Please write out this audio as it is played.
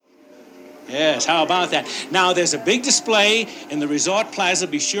Yes, how about that? Now, there's a big display in the Resort Plaza.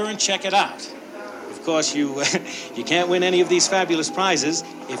 Be sure and check it out. Of course, you can't win any of these fabulous prizes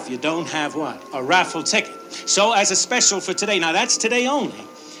if you don't have what? A raffle ticket. So, as a special for today, now that's today only,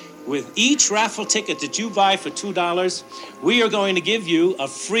 with each raffle ticket that you buy for $2, we are going to give you a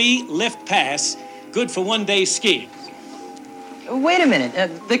free lift pass, good for one day skiing. Wait a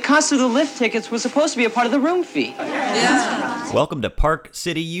minute. The cost of the lift tickets was supposed to be a part of the room fee. Yeah. Welcome to Park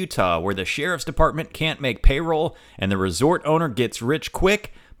City, Utah, where the sheriff's department can't make payroll and the resort owner gets rich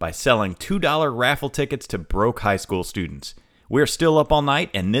quick by selling $2 raffle tickets to broke high school students. We're still up all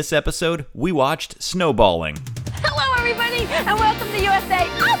night, and this episode, we watched Snowballing. Hello, everybody, and welcome to USA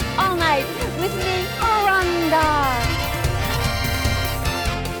Up All Night with me, Rhonda.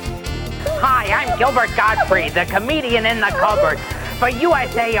 Hi, I'm Gilbert Godfrey, the comedian in the cupboard, for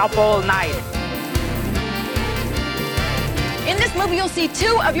USA Up All Night. In this movie, you'll see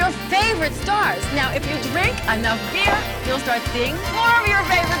two of your favorite stars. Now, if you drink enough beer, you'll start seeing more of your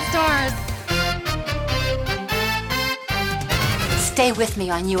favorite stars. Stay with me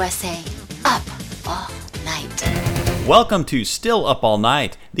on USA Up All Night. Welcome to Still Up All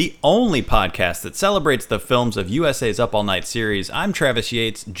Night, the only podcast that celebrates the films of USA's Up All Night series. I'm Travis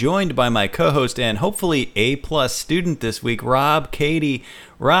Yates, joined by my co-host and hopefully A-plus student this week, Rob Cady.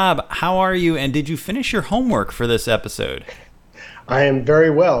 Rob, how are you, and did you finish your homework for this episode? I am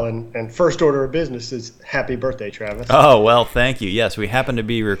very well, and first order of business is happy birthday, Travis. Oh, well, thank you. Yes, we happen to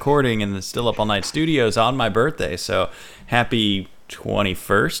be recording in the Still Up All Night studios on my birthday, so happy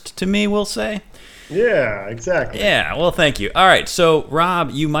 21st to me, we'll say. Yeah, exactly. Yeah, well, thank you. All right, so,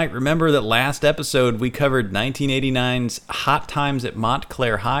 Rob, you might remember that last episode we covered 1989's Hot Times at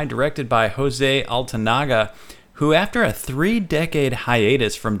Montclair High, directed by Jose Altanaga, who, after a 3-decade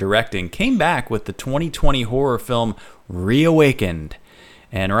hiatus from directing, came back with the 2020 horror film Reawakened.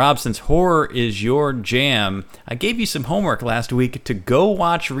 And Rob, since horror is your jam, I gave you some homework last week to go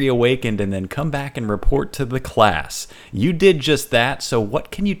watch Reawakened and then come back and report to the class. You did just that, so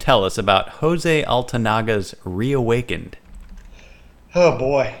what can you tell us about Jose Altanaga's Reawakened? Oh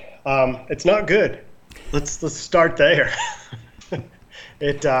boy, it's not good. Let's start there.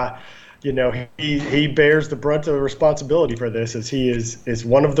 He bears the brunt of the responsibility for this, as he is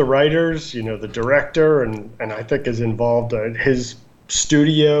one of the writers, the director, and I think is involved. His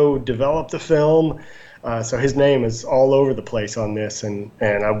studio developed the film, so his name is all over the place on this, and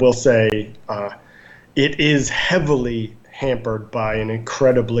I will say it is heavily hampered by an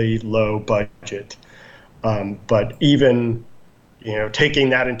incredibly low budget. But even taking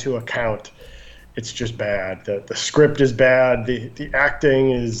that into account, it's just bad. The script is bad. The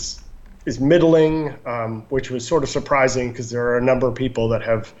acting is middling, which was sort of surprising because there are a number of people that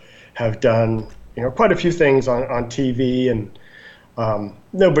have done quite a few things on TV, and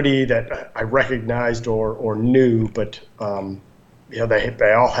nobody that I recognized or knew, but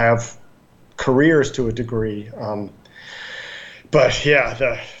they all have careers to a degree. But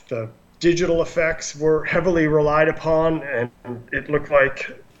yeah, the digital effects were heavily relied upon, and it looked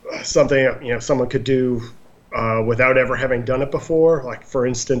like something someone could do without ever having done it before. Like, for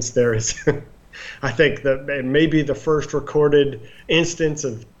instance, there is, I think that it may be the first recorded instance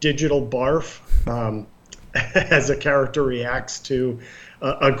of digital barf, as a character reacts to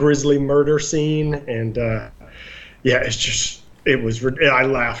a grisly murder scene. And I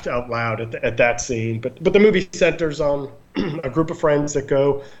laughed out loud at that scene. But the movie centers on a group of friends that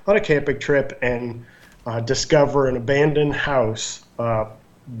go on a camping trip and discover an abandoned house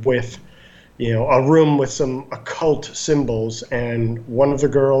with a room with some occult symbols, and one of the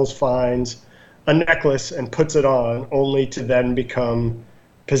girls finds a necklace and puts it on, only to then become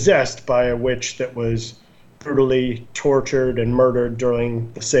possessed by a witch that was brutally tortured and murdered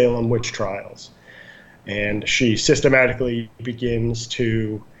during the Salem witch trials. And she systematically begins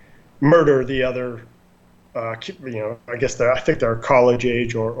to murder the other, I think they're college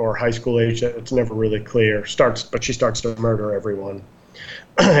age or high school age. It's never really clear. But she starts to murder everyone.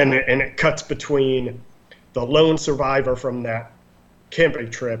 And it cuts between the lone survivor from that camping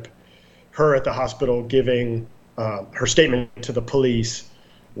trip, her at the hospital giving her statement to the police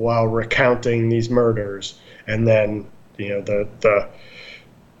while recounting these murders, and then the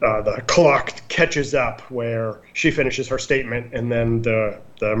clock catches up where she finishes her statement, and then the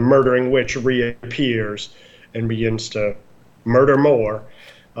murdering witch reappears and begins to murder more.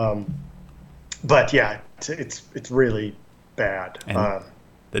 But yeah, it's really bad. And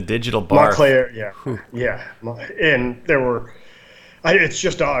the digital bar. Montclair, yeah. And there were, it's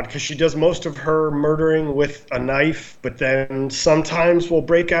just odd because she does most of her murdering with a knife, but then sometimes will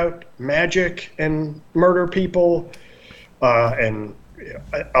break out magic and murder people. And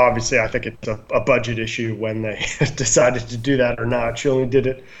obviously, I think it's a budget issue when they decided to do that or not. She only did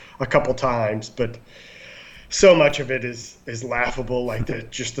it a couple times, but so much of it is laughable. Like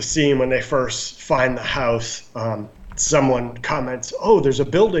just the scene when they first find the house. Someone comments, "Oh, there's a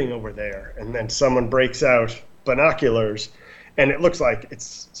building over there," and then someone breaks out binoculars, and it looks like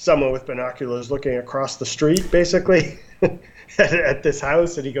it's someone with binoculars looking across the street, basically, at this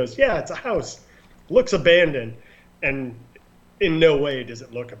house. And he goes, "Yeah, it's a house. Looks abandoned," and in no way does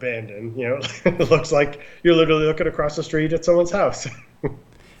it look abandoned. It looks like you're literally looking across the street at someone's house.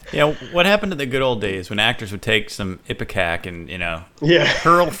 Yeah, what happened to the good old days when actors would take some Ipecac and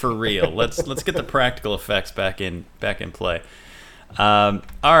hurl for real? Let's get the practical effects back in play. All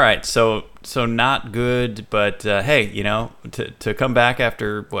right, so not good, but hey, to come back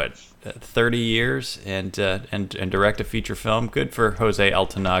after 30 years and direct a feature film, good for Jose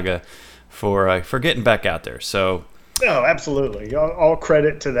Altanaga for getting back out there. So no, absolutely, all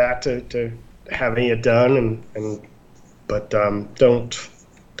credit to that to having it done, but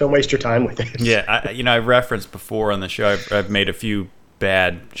don't waste your time with it. Yeah, I've referenced before on the show, I've made a few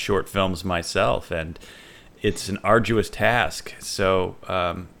bad short films myself, and it's an arduous task. So,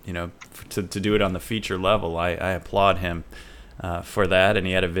 to do it on the feature level, I applaud him for that, and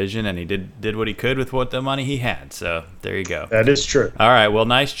he had a vision, and he did what he could with what the money he had. So there you go. That is true. All right, well,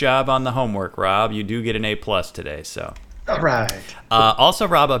 nice job on the homework, Rob. You do get an A+ today. So. All right. Also,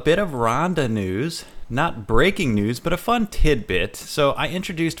 Rob, a bit of Rhonda news. Not breaking news, but a fun tidbit. So I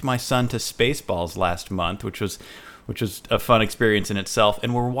introduced my son to Spaceballs last month, which was a fun experience in itself.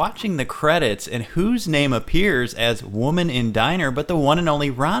 And we're watching the credits, and whose name appears as Woman in Diner but the one and only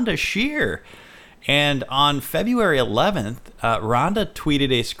Rhonda Shear. And on February 11th, Rhonda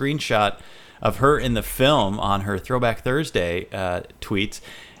tweeted a screenshot of her in the film on her Throwback Thursday tweets.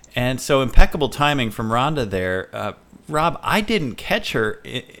 And so impeccable timing from Rhonda there. Rob, I didn't catch her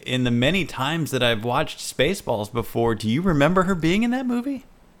in the many times that I've watched Spaceballs before. Do you remember her being in that movie?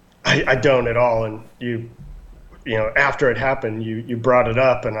 I don't at all. And you after it happened, you brought it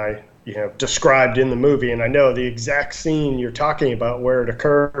up, and I described in the movie, and I know the exact scene you're talking about where it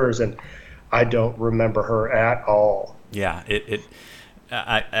occurs, and I don't remember her at all. Yeah,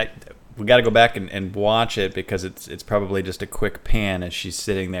 we got to go back and watch it because it's probably just a quick pan as she's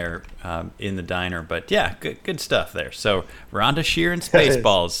sitting there in the diner. But yeah, good stuff there. So Rhonda Shear and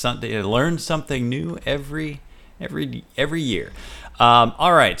Spaceballs, learn something new every year.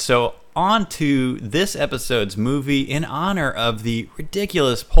 All right, so on to this episode's movie in honor of the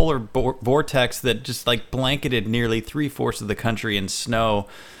ridiculous polar vortex that just blanketed nearly 3/4 of the country in snow.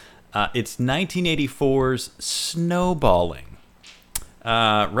 It's 1984's Snowballing.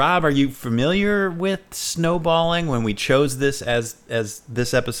 Rob, are you familiar with Snowballing when we chose this as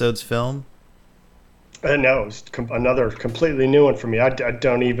this episode's film? No, it's another completely new one for me. I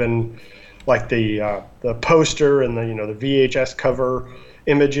don't even like the poster and the VHS cover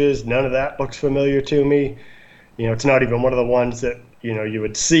images. None of that looks familiar to me. It's not even one of the ones that you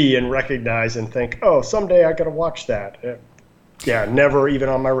would see and recognize and think, oh, someday I got to watch that. Yeah, never even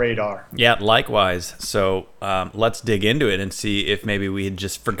on my radar. Yeah, likewise. So let's dig into it and see if maybe we had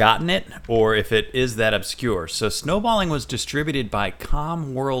just forgotten it or if it is that obscure. So Snowballing was distributed by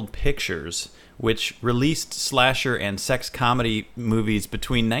Com World Pictures, which released slasher and sex comedy movies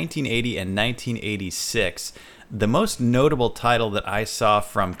between 1980 and 1986. The most notable title that I saw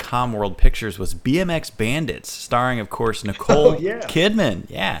from Com World Pictures was BMX Bandits, starring, of course, Nicole Kidman.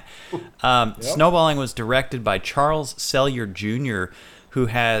 Yeah. Snowballing was directed by Charles Sellier Jr., who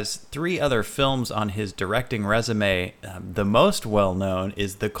has 3 other films on his directing resume. The most well-known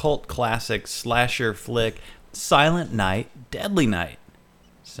is the cult classic slasher flick Silent Night, Deadly Night.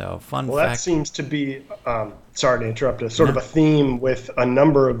 So, fun fact. Well, that seems to be, sorry to interrupt, of a theme with a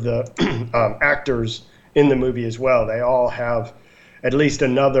number of the actors in the movie as well. They all have at least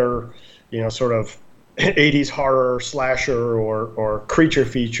another, sort of 80s horror slasher or creature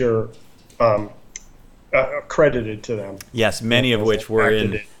feature credited to them. Yes, many of which were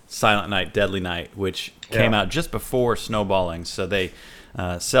in Silent Night, Deadly Night, which came out just before Snowballing. So they,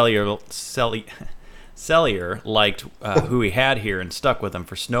 Sellier liked who he had here and stuck with him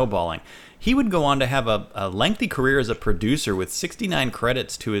for Snowballing. He would go on to have a lengthy career as a producer with 69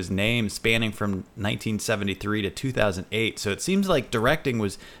 credits to his name spanning from 1973 to 2008. So it seems like directing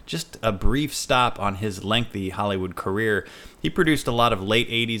was just a brief stop on his lengthy Hollywood career. He produced a lot of late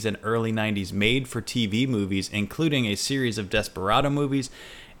 80s and early 90s made-for-TV movies, including a series of Desperado movies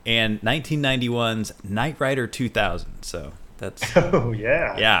and 1991's Knight Rider 2000. So that's... Oh,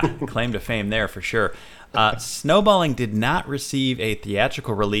 yeah. Yeah, claim to fame there for sure. Snowballing did not receive a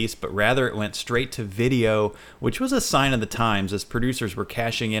theatrical release, but rather it went straight to video, which was a sign of the times as producers were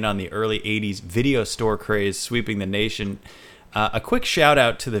cashing in on the early 80s video store craze sweeping the nation. A quick shout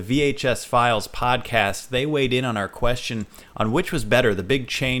out to the VHS Files podcast. They weighed in on our question on which was better, the big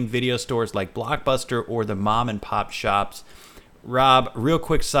chain video stores like Blockbuster or the mom and pop shops. Rob, real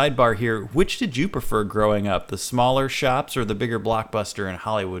quick sidebar here. Which did you prefer growing up, the smaller shops or the bigger Blockbuster and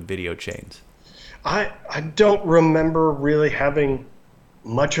Hollywood video chains? I don't remember really having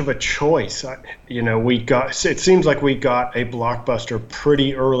much of a choice. It seems like we got a Blockbuster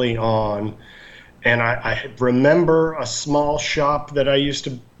pretty early on, and I remember a small shop that I used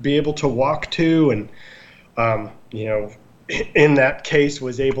to be able to walk to, and in that case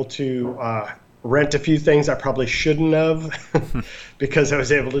was able to rent a few things I probably shouldn't have because I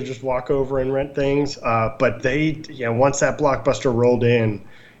was able to just walk over and rent things. But once that Blockbuster rolled in,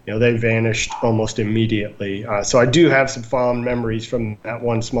 they vanished almost immediately. So I do have some fond memories from that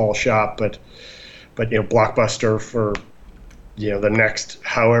one small shop, but Blockbuster for the next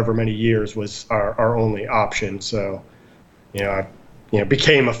however many years was our only option. So I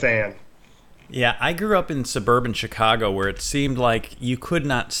became a fan. Yeah, I grew up in suburban Chicago where it seemed like you could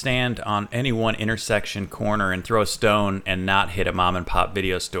not stand on any one intersection corner and throw a stone and not hit a mom and pop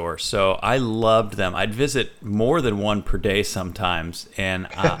video store. So I loved them. I'd visit more than one per day sometimes. And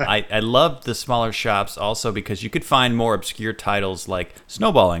I loved the smaller shops also because you could find more obscure titles like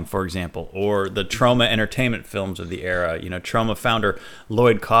Snowballing, for example, or the Troma Entertainment films of the era. Troma founder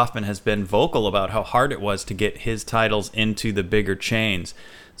Lloyd Kaufman has been vocal about how hard it was to get his titles into the bigger chains.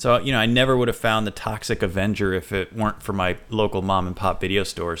 So, I never would have found the Toxic Avenger if it weren't for my local mom and pop video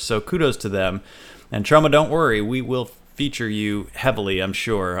stores. So kudos to them. And Troma, don't worry, we will feature you heavily, I'm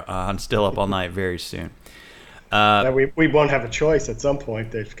sure, on Still Up All Night very soon. We won't have a choice at some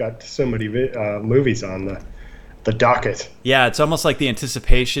point. They've got so many movies on the docket. Yeah, it's almost like the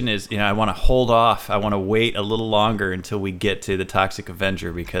anticipation is, I want to hold off. I want to wait a little longer until we get to the Toxic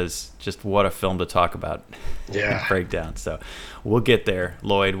Avenger because just what a film to talk about. Yeah. Breakdown. So we'll get there,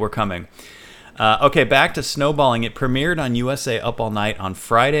 Lloyd. We're coming. Okay, back to Snowballing. It premiered on USA Up All Night on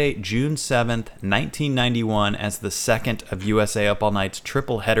Friday, June 7th, 1991 as the second of USA Up All Night's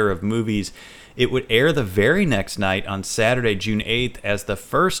triple header of movies. It would air the very next night on Saturday, June 8th as the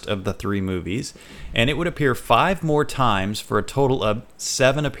first of the three movies, and it would appear 5 more times for a total of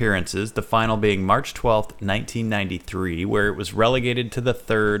 7 appearances, the final being March 12th, 1993, where it was relegated to the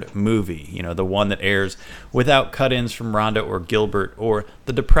third movie, the one that airs without cut-ins from Rhonda or Gilbert, or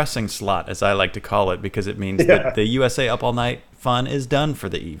the depressing slot, as I like to call it, because it means that the USA Up All Night fun is done for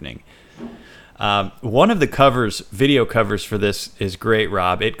the evening. One of the video covers for this is great,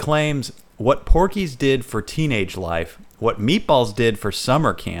 Rob. It claims, "What Porky's did for teenage life, what Meatballs did for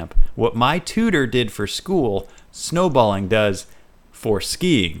summer camp, what my tutor did for school, Snowballing does for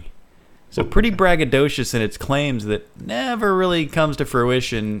skiing." So pretty braggadocious in its claims that never really comes to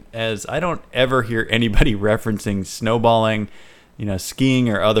fruition, as I don't ever hear anybody referencing snowballing, skiing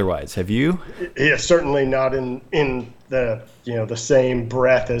or otherwise. Have you? Yeah, certainly not in the the same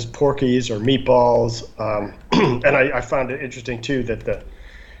breath as Porky's or Meatballs. And I found it interesting too that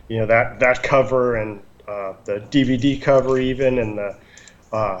that cover and the DVD cover even and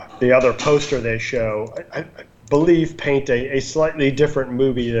the other poster they show, I believe paint a slightly different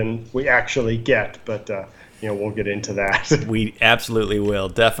movie than we actually get, but we'll get into that. We absolutely will,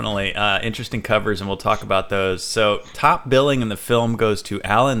 definitely. Interesting covers, and we'll talk about those. So top billing in the film goes to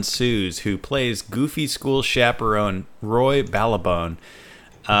Alan Suze, who plays goofy school chaperone Roy Ballabone.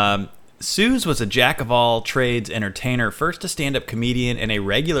 Suze was a jack-of-all-trades entertainer, first a stand-up comedian and a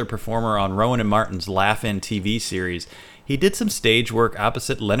regular performer on Rowan and Martin's Laugh-In TV series. He did some stage work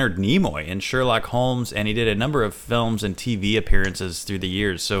opposite Leonard Nimoy in Sherlock Holmes, and he did a number of films and TV appearances through the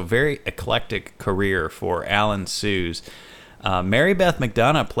years, so very eclectic career for Alan Suze. Mary Beth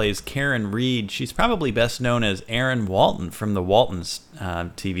McDonough plays Karen Reed. She's probably best known as Erin Walton from the Waltons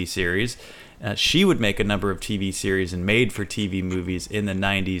TV series. She would make a number of TV series and made-for-TV movies in the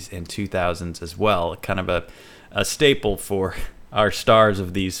 90s and 2000s as well, kind of a staple for our stars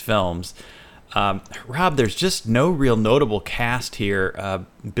of these films. Rob, there's just no real notable cast here.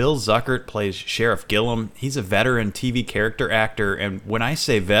 Bill Zuckert plays Sheriff Gillum. He's a veteran TV character actor, and when I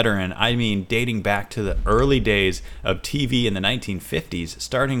say veteran, I mean dating back to the early days of TV in the 1950s,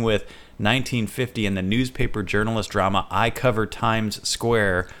 starting with 1950 and the newspaper journalist drama I Cover Times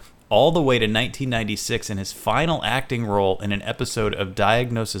Square, all the way to 1996 in his final acting role in an episode of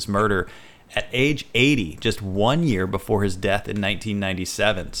Diagnosis Murder at age 80, just 1 year before his death in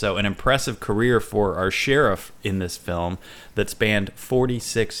 1997. So an impressive career for our sheriff in this film that spanned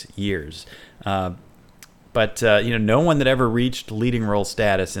 46 years. But no one that ever reached leading role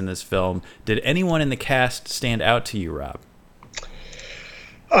status in this film. Did anyone in the cast stand out to you, Rob?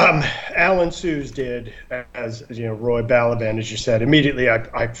 Alan Sues did, as Roy Balaban, as you said. Immediately,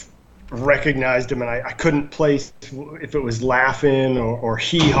 I recognized him, and I couldn't place if it was Laugh-In or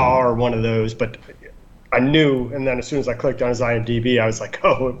Hee Haw or one of those, but I knew. And then as soon as I clicked on his IMDb, I was like,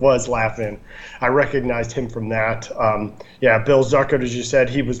 oh, it was Laugh-In. I recognized him from that. Bill Zuckert, as you said,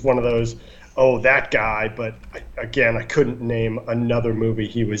 he was one of those, oh, that guy. But again, I couldn't name another movie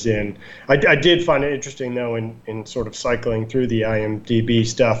he was in. I did find it interesting, though, in sort of cycling through the IMDb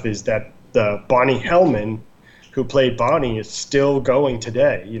stuff, is that the Bonnie Hellman, who played Bonnie, is still going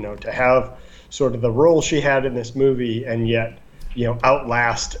today. To have sort of the role she had in this movie and yet,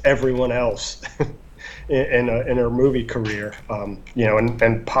 outlast everyone else in her movie career,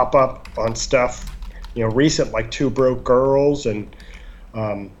 and pop up on stuff, recent, like Two Broke Girls, and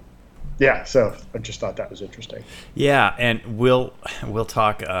so I just thought that was interesting. Yeah, and we'll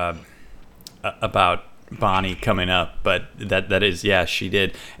talk about Bonnie coming up, but that is, she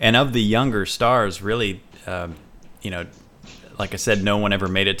did. And of the younger stars, really, like I said, no one ever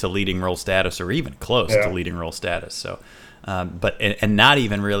made it to leading role status or even close to leading role status. So, but not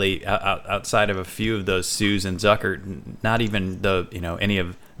even really outside of a few of those Sues and Zuckert, not even any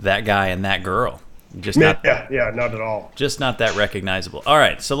of that guy and that girl. Just not not at all. Just not that recognizable. All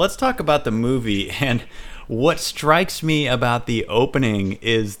right, so let's talk about the movie. And what strikes me about the opening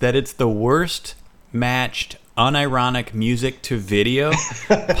is that it's the worst matched unironic music to video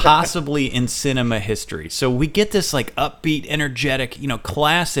possibly in cinema history. So we get this like upbeat, energetic,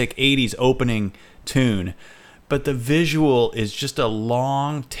 classic 80s opening tune, but the visual is just a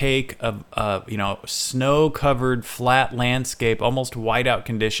long take of snow-covered flat landscape, almost whiteout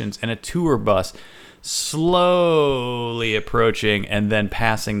conditions, and a tour bus slowly approaching and then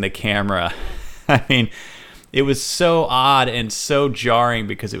passing the camera. I mean, it was so odd and so jarring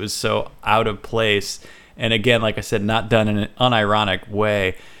because it was so out of place. And again, like I said, not done in an unironic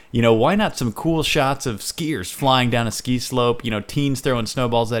way. Why not some cool shots of skiers flying down a ski slope, teens throwing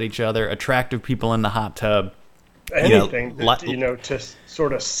snowballs at each other, attractive people in the hot tub. Anything, to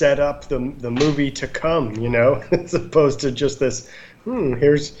sort of set up the movie to come, as opposed to just this,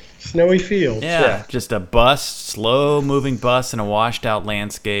 here's snowy fields. Yeah, just a bus, slow-moving bus in a washed-out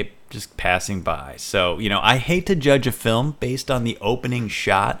landscape just passing by. So, I hate to judge a film based on the opening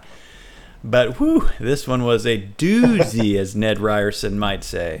shot, but this one was a doozy, as Ned Ryerson might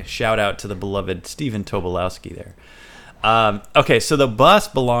say. Shout out to the beloved Stephen Tobolowsky there. Okay, so the bus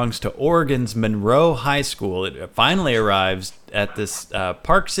belongs to Oregon's Monroe High School. It finally arrives at this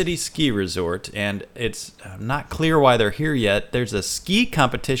Park City ski resort, and it's not clear why they're here yet. There's a ski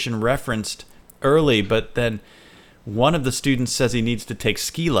competition referenced early, but then one of the students says he needs to take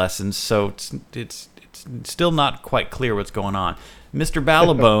ski lessons, so it's still not quite clear what's going on. Mr.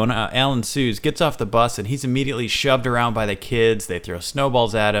 Ballabone, Alan Sues, gets off the bus, and he's immediately shoved around by the kids. They throw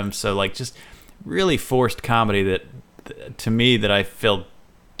snowballs at him, so just really forced comedy that, to me, that I felt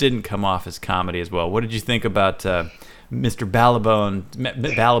didn't come off as comedy as well. What did you think about Mr.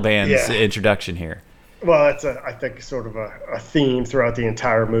 Balaban's introduction here? Well, it's I think sort of a theme throughout the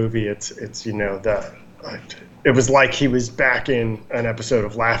entire movie. It was like he was back in an episode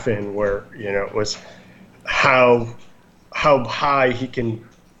of Laugh-In where it was how high he can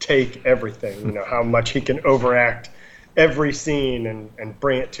take everything, how much he can overact every scene and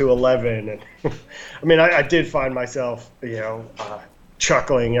bring it to 11. And I mean, I did find myself,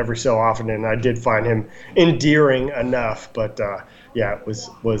 chuckling every so often, and I did find him endearing enough. But it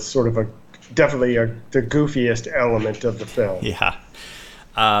was sort of definitely the goofiest element of the film. Yeah.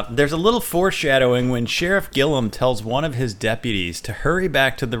 There's a little foreshadowing when Sheriff Gillum tells one of his deputies to hurry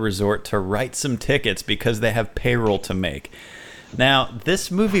back to the resort to write some tickets because they have payroll to make. Now,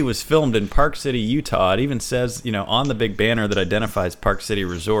 this movie was filmed in Park City, Utah. It even says, on the big banner that identifies Park City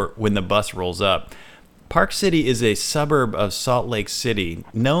Resort when the bus rolls up. Park City is a suburb of Salt Lake City,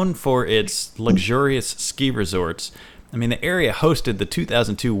 known for its luxurious ski resorts. I mean, the area hosted the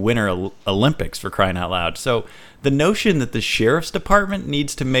 2002 Winter Olympics, for crying out loud. So the notion that the sheriff's department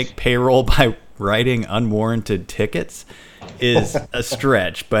needs to make payroll by writing unwarranted tickets is a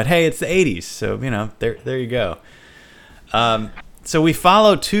stretch. But hey, it's the 80s, so, there you go. So we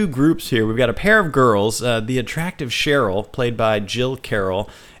follow two groups here. We've got a pair of girls, the attractive Cheryl, played by Jill Carroll,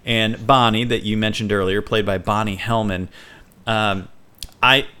 and Bonnie, that you mentioned earlier, played by Bonnie Hellman.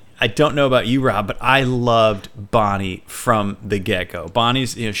 I don't know about you, Rob, but I loved Bonnie from the get-go.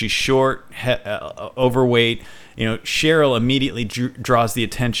 Bonnie's, she's short, overweight. Cheryl immediately draws the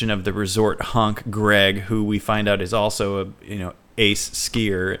attention of the resort hunk, Greg, who we find out is also a, ace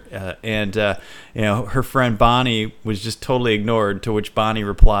skier, and her friend Bonnie was just totally ignored. To which Bonnie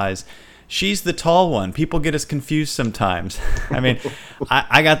replies, "She's the tall one. People get us confused sometimes." I mean,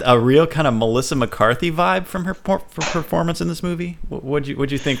 I got a real kind of Melissa McCarthy vibe from her performance in this movie. What'd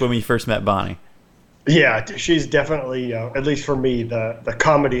you think when we first met Bonnie? Yeah, she's definitely, at least for me, the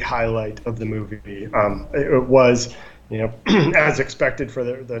comedy highlight of the movie. It was, as expected for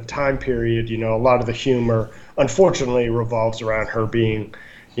the time period. A lot of the humor, unfortunately, revolves around her being,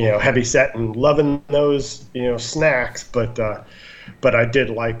 heavy set and loving those, snacks. But I did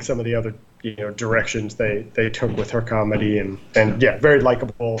like some of the other, directions they took with her comedy, and yeah, very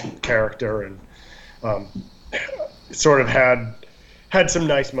likable character, and sort of had some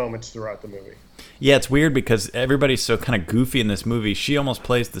nice moments throughout the movie. Yeah, it's weird because everybody's so kind of goofy in this movie. She almost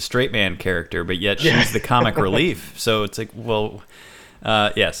plays the straight man character, but yet she's the comic relief. So it's like, well,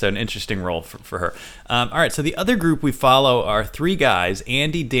 so an interesting role for her. All right, so the other group we follow are three guys,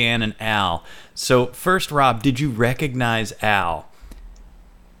 Andy, Dan, and Al. So first, Rob, did you recognize Al?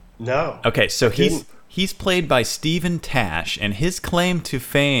 No. Okay, so he's played by Stephen Tash, and his claim to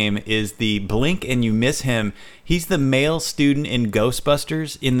fame is the blink and you miss him. He's the male student in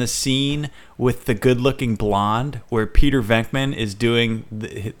Ghostbusters in the scene with the good-looking blonde where Peter Venkman is doing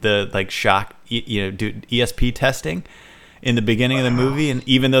the like shock, ESP testing in the beginning of the movie, and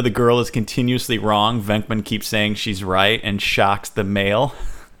even though the girl is continuously wrong, Venkman keeps saying she's right and shocks the male.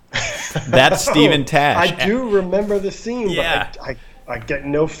 That's Stephen Tash. I do remember the scene, yeah. But I get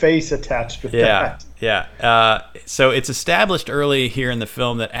no face attached with that. Yeah. So it's established early here in the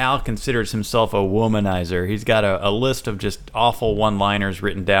film that Al considers himself a womanizer. He's got a list of just awful one-liners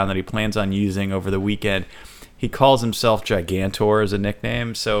written down that he plans on using over the weekend. He calls himself Gigantor as a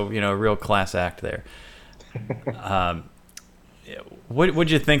nickname, so, a real class act there.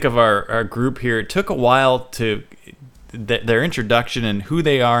 What'd you think of our group here? It took a while to their introduction and who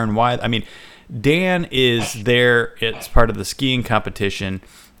they are and why. I mean, Dan is there. It's part of the skiing competition.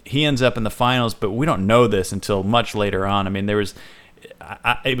 He ends up in the finals, but we don't know this until much later on. I mean, it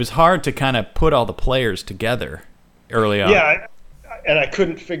was hard to kind of put all the players together early on. Yeah, and I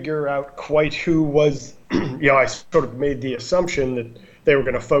couldn't figure out quite who was. I sort of made the assumption that they were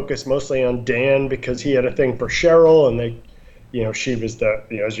going to focus mostly on Dan because he had a thing for Cheryl, and she was the,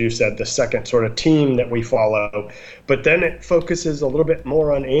 as you said, the second sort of team that we follow. But then it focuses a little bit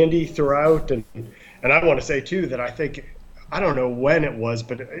more on Andy throughout. And I want to say, too, that I think, I don't know when it was,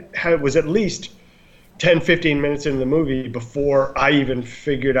 but it was at least 10, 15 minutes into the movie before I even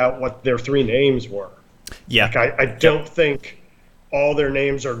figured out what their three names were. Yeah. Like I don't think all their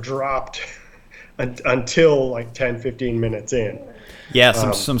names are dropped until like 10, 15 minutes in. Yeah,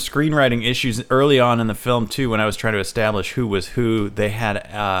 some screenwriting issues early on in the film too. When I was trying to establish who was who, they had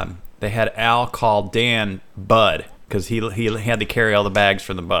Al call Dan Bud because he had to carry all the bags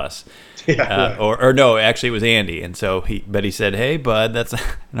for the bus. Yeah. Or no, actually it was Andy, and so he said, "Hey Bud,"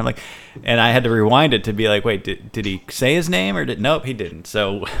 and I'm like, and I had to rewind it to be like, wait, did he say his name or nope, he didn't.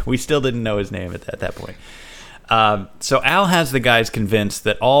 So we still didn't know his name at that point. So Al has the guys convinced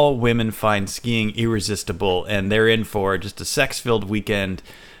that all women find skiing irresistible, and they're in for just a sex-filled weekend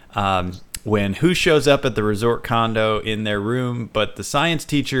when who shows up at the resort condo in their room but the science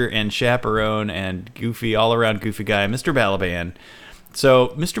teacher and chaperone and all-around goofy guy, Mr. Balaban. So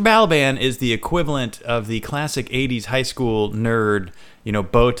Mr. Balaban is the equivalent of the classic 80s high school nerd,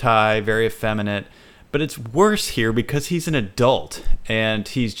 bow tie, very effeminate. But it's worse here because he's an adult and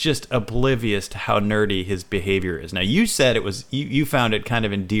he's just oblivious to how nerdy his behavior is. Now, you said it was you found it kind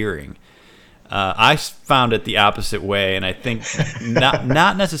of endearing. I found it the opposite way, and I think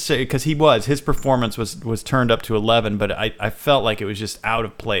not necessarily because his performance was turned up to 11, but I felt like it was just out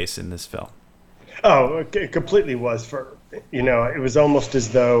of place in this film. Oh, it completely was. It was almost as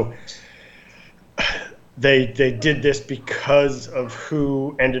though they did this because of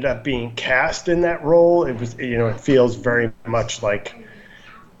who ended up being cast in that role. It was, it feels very much like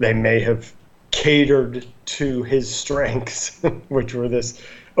they may have catered to his strengths, which were this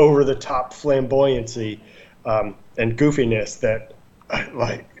over-the-top flamboyancy and goofiness that,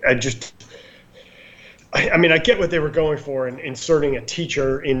 I get what they were going for in inserting a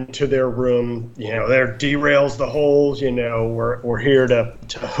teacher into their room. There derails the whole, we're here to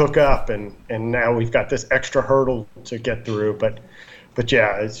hook up, and now we've got this extra hurdle to get through. But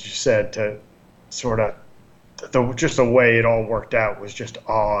yeah, as you said, to sort of just the way it all worked out was just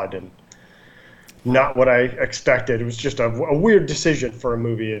odd and not what I expected. It was just a weird decision for a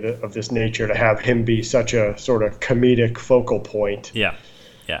movie of this nature to have him be such a sort of comedic focal point. Yeah.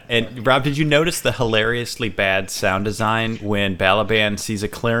 Yeah, and Rob, did you notice the hilariously bad sound design when Balaban sees a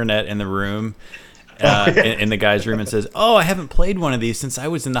clarinet in the room in the guy's room and says, "Oh, I haven't played one of these since I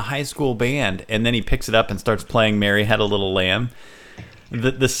was in the high school band." And then he picks it up and starts playing "Mary Had a Little Lamb."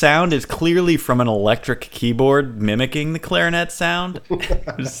 The sound is clearly from an electric keyboard mimicking the clarinet sound.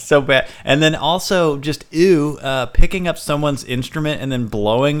 It's so bad. And then also just picking up someone's instrument and then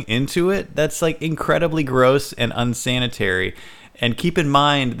blowing into it. That's like incredibly gross and unsanitary. And keep in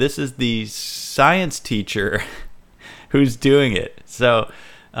mind, this is the science teacher who's doing it. So,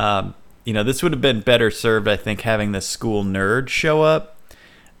 this would have been better served, I think, having the school nerd show up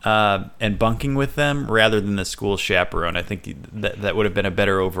and bunking with them rather than the school chaperone. I think that would have been a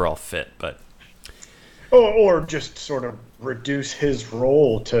better overall fit. But or just sort of reduce his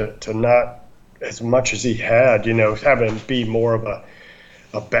role to not as much as he had. Have him be more of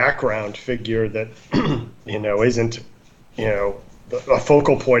a background figure that isn't a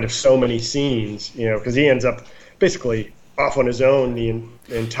focal point of so many scenes. Because he ends up basically off on his own the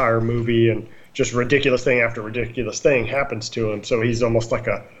entire movie, and just ridiculous thing after ridiculous thing happens to him. So he's almost like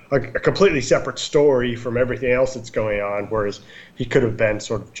a completely separate story from everything else that's going on, whereas he could have been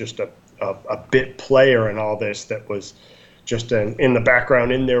sort of just a bit player in all this that was just in the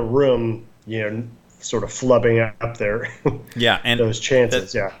background in their room, sort of flubbing up there. Yeah, and those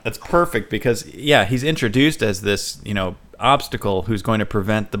chances. That's perfect because, he's introduced as this, obstacle who's going to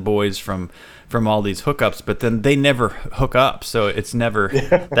prevent the boys from all these hookups, but then they never hook up, so it's never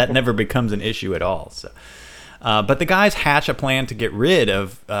that never becomes an issue at all. So, but the guys hatch a plan to get rid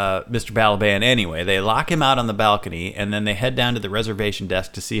of Mr. Balaban anyway. They lock him out on the balcony, and then they head down to the reservation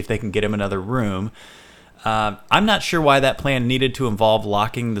desk to see if they can get him another room. I'm not sure why that plan needed to involve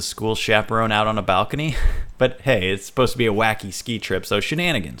locking the school chaperone out on a balcony, but hey, it's supposed to be a wacky ski trip, so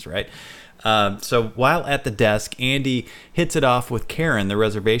shenanigans, right? So while at the desk, Andy hits it off with Karen, the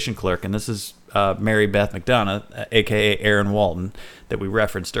reservation clerk, and this is Mary Beth McDonough, a.k.a. Aaron Walton, that we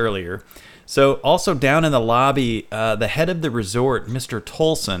referenced earlier. So also down in the lobby, the head of the resort, Mr.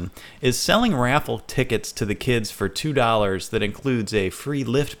 Tolson, is selling raffle tickets to the kids for $2 that includes a free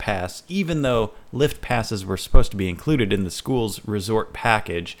lift pass, even though lift passes were supposed to be included in the school's resort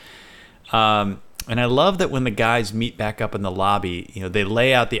package. And I love that when the guys meet back up in the lobby, they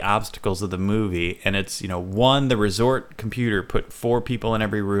lay out the obstacles of the movie, and it's, 1, the resort computer put 4 people in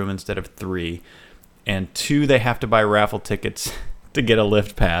every room instead of 3, and 2, they have to buy raffle tickets to get a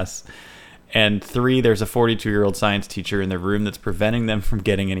lift pass, and 3, there's a 42-year-old science teacher in the room that's preventing them from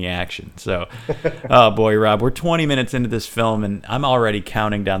getting any action. So, oh boy, Rob, we're 20 minutes into this film, and I'm already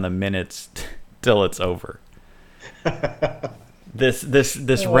counting down the minutes till it's over.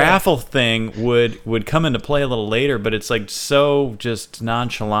 This raffle thing would come into play a little later, but it's like so just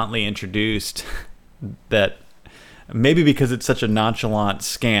nonchalantly introduced that maybe because it's such a nonchalant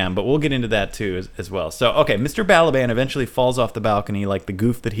scam, but we'll get into that too as well. So, okay, Mr. Balaban eventually falls off the balcony like the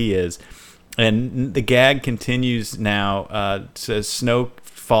goof that he is, and the gag continues now. So snow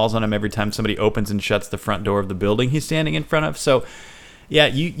falls on him every time somebody opens and shuts the front door of the building he's standing in front of. So, yeah,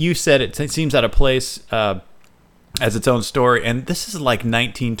 you said it seems out of place as its own story, and this is like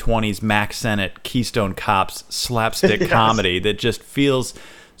 1920s Mack Sennett, Keystone Cops slapstick comedy that just feels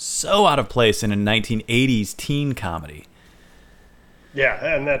so out of place in a 1980s teen comedy.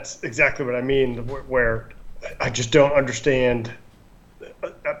 Yeah, and that's exactly what I mean, where I just don't understand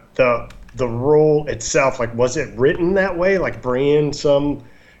the role itself. Like, was it written that way? Like, bring in some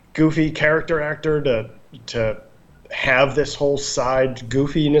goofy character actor to have this whole side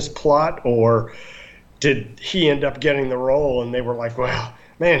goofiness plot, or did he end up getting the role and they were like, well,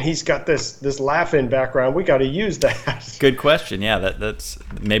 man, he's got this laugh-in background, we got to use that? Good question. Yeah, that's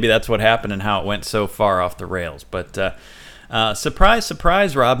maybe that's what happened and how it went so far off the rails. But surprise,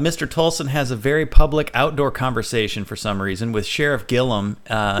 surprise, Rob, Mr. Tolson has a very public outdoor conversation for some reason with Sheriff Gillum,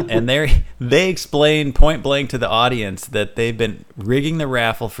 and they explain point blank to the audience that they've been rigging the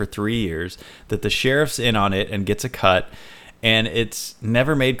raffle for 3 years, that the sheriff's in on it and gets a cut. And it's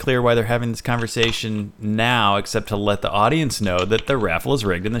never made clear why they're having this conversation now, except to let the audience know that the raffle is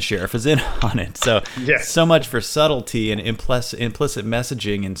rigged and the sheriff is in on it. So, So much for subtlety and implicit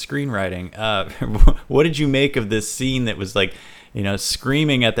messaging and screenwriting. What did you make of this scene that was like,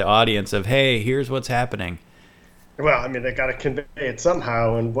 screaming at the audience of, hey, here's what's happening? Well, I mean, they got to convey it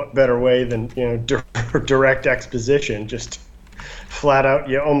somehow, and what better way than direct exposition, just flat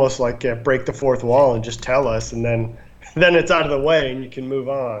out, almost like break the fourth wall and just tell us, and then it's out of the way and you can move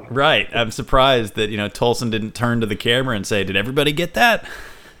on. Right. I'm surprised that, Tolson didn't turn to the camera and say, did everybody get that?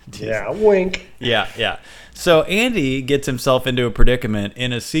 Yeah, wink. Yeah. So Andy gets himself into a predicament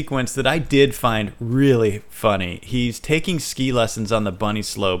in a sequence that I did find really funny. He's taking ski lessons on the bunny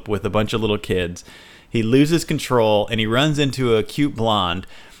slope with a bunch of little kids. He loses control and he runs into a cute blonde.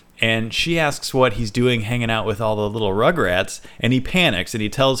 And she asks what he's doing hanging out with all the little Rugrats, and he panics, and he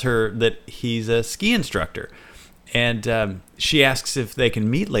tells her that he's a ski instructor. And she asks if they can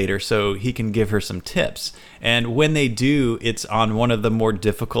meet later so he can give her some tips. And when they do, it's on one of the more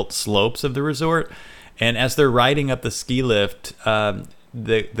difficult slopes of the resort. And as they're riding up the ski lift,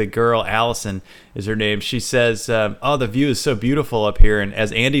 the girl, Allison is her name, she says, oh, the view is so beautiful up here. And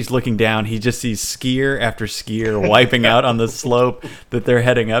as Andy's looking down, he just sees skier after skier wiping out on the slope that they're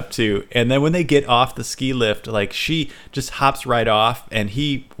heading up to. And then when they get off the ski lift, like, she just hops right off and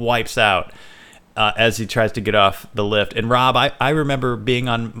he wipes out as he tries to get off the lift. And Rob, I remember being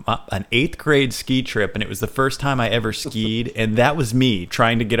on an 8th grade ski trip, and it was the first time I ever skied, and that was me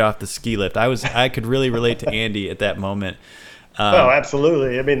trying to get off the ski lift. I could really relate to Andy at that moment. Oh,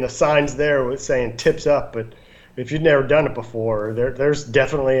 absolutely. I mean, the signs there was saying tips up, but if you've never done it before, there's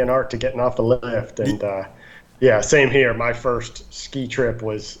definitely an art to getting off the lift. And yeah, same here. My first ski trip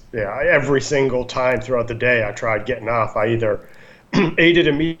was, every single time throughout the day I tried getting off. I either ate it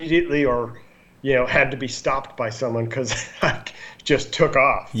immediately or, had to be stopped by someone because I just took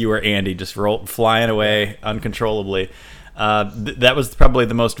off. You were Andy, just flying away uncontrollably. That was probably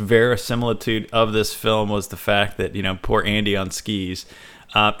the most verisimilitude of this film, was the fact that, poor Andy on skis.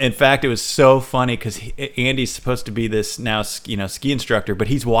 In fact, it was so funny because Andy's supposed to be this now, ski instructor, but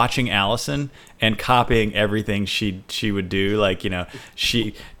he's watching Allison and copying everything she would do. Like,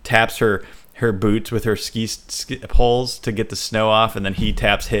 she taps her boots with her ski poles to get the snow off, and then he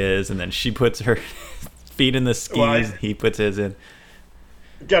taps his, and then she puts her feet in the skis, he puts his in.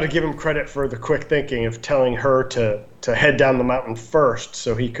 Got to give him credit for the quick thinking of telling her to head down the mountain first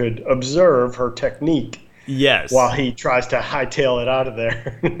so he could observe her technique. Yes. While he tries to hightail it out of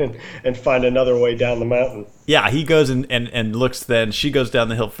there and find another way down the mountain. Yeah, he goes and looks then. She goes down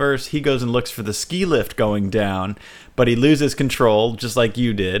the hill first. He goes and looks for the ski lift going down, but he loses control, just like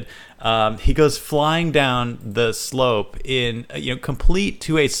you did. He goes flying down the slope in, complete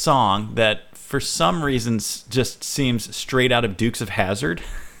to a song that for some reasons just seems straight out of Dukes of Hazzard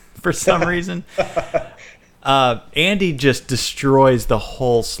for some reason. Andy just destroys the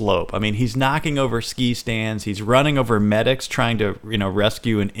whole slope. I mean, he's knocking over ski stands. He's running over medics trying to,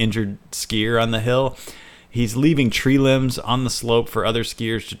 rescue an injured skier on the hill. He's leaving tree limbs on the slope for other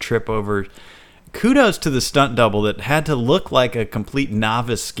skiers to trip over. Kudos to the stunt double that had to look like a complete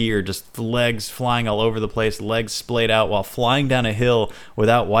novice skier, just legs flying all over the place, legs splayed out while flying down a hill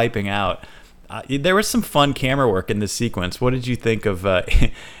without wiping out. There was some fun camera work in this sequence. What did you think of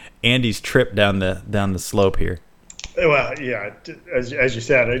Andy's trip down the slope here? Well, yeah, as you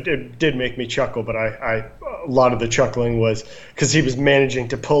said, it did make me chuckle, but a lot of the chuckling was because he was managing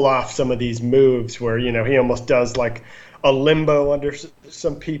to pull off some of these moves where, he almost does like a limbo under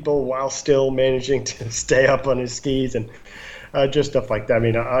some people while still managing to stay up on his skis and just stuff like that. I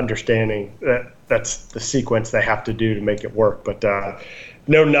mean, understanding that's the sequence they have to do to make it work, but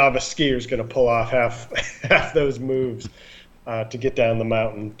no novice skier is going to pull off half those moves to get down the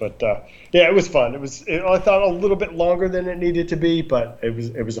mountain. But yeah, it was fun. I thought a little bit longer than it needed to be, but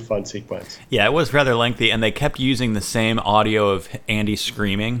it was a fun sequence. Yeah, it was rather lengthy, and they kept using the same audio of Andy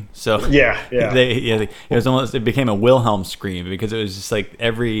screaming. So yeah. It became a Wilhelm scream because it was just like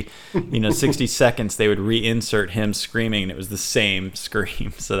every 60 seconds they would reinsert him screaming, and it was the same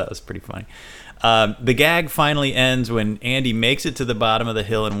scream. So that was pretty funny. The gag finally ends when Andy makes it to the bottom of the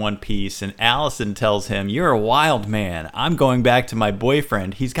hill in one piece, and Allison tells him, "You're a wild man. I'm going back to my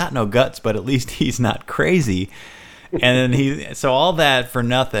boyfriend. He's got no guts, but at least he's not crazy." And then so all that for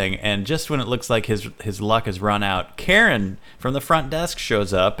nothing, and just when it looks like his luck has run out, Karen from the front desk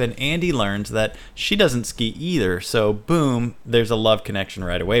shows up, and Andy learns that she doesn't ski either. So boom, there's a love connection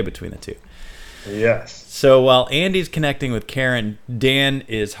right away between the two. Yes. So while Andy's connecting with Karen, Dan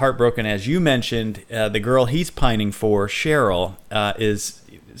is heartbroken. As you mentioned, the girl he's pining for, Cheryl, is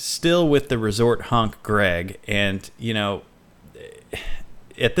still with the resort hunk, Greg. And,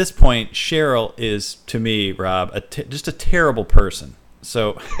 at this point, Cheryl is, to me, Rob, just a terrible person.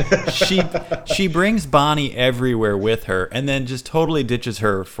 So she brings Bonnie everywhere with her and then just totally ditches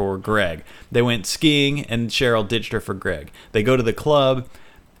her for Greg. They went skiing, and Cheryl ditched her for Greg. They go to the club,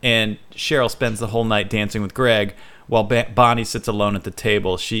 and Cheryl spends the whole night dancing with Greg while Bonnie sits alone at the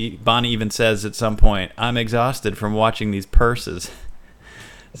table. Bonnie even says at some point, "I'm exhausted from watching these purses."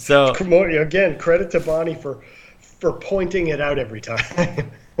 So again, credit to Bonnie for pointing it out every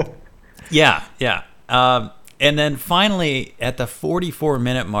time. Yeah. And then finally, at the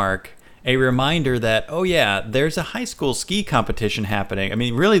 44-minute mark, a reminder that, oh yeah, there's a high school ski competition happening. I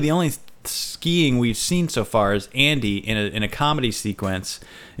mean, really the only skiing we've seen so far is Andy in a comedy sequence,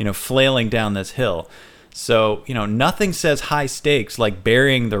 flailing down this hill. So, nothing says high stakes like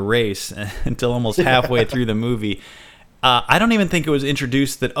burying the race until almost halfway through the movie. I don't even think it was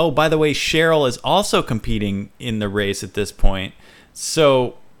introduced that, oh, by the way, Cheryl is also competing in the race at this point.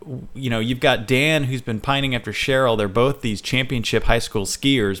 So, you've got Dan, who's been pining after Cheryl. They're both these championship high school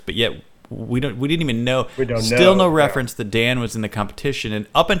skiers, but yet we didn't even know. Still no reference that Dan was in the competition. And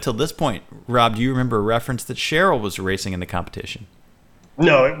up until this point, Rob, do you remember a reference that Cheryl was racing in the competition?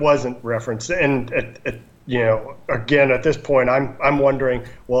 No, it wasn't referenced. And again, at this point, I'm wondering,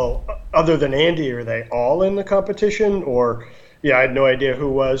 well, other than Andy, are they all in the competition? Or, I had no idea who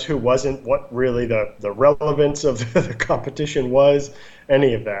was, who wasn't, what really the relevance of the competition was,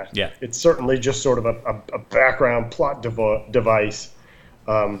 any of that. Yeah. It's certainly just sort of a background plot device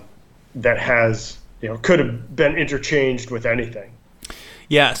that has, could have been interchanged with anything.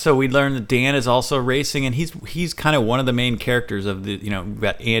 Yeah, so we learned that Dan is also racing, and he's kind of one of the main characters of the, we've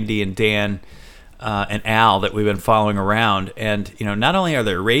got Andy and Dan and Al that we've been following around. And, not only are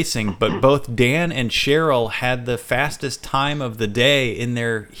they racing, but both Dan and Cheryl had the fastest time of the day in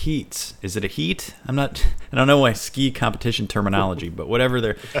their heats. Is it a heat? I don't know my ski competition terminology, but whatever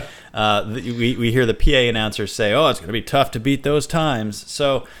they're, we hear the PA announcer say, oh, it's going to be tough to beat those times.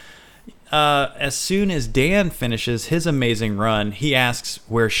 So as soon as Dan finishes his amazing run, he asks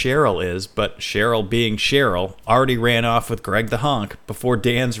where Cheryl is, but Cheryl, being Cheryl, already ran off with Greg the Honk before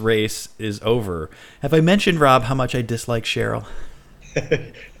Dan's race is over. Have I mentioned, Rob, how much I dislike Cheryl?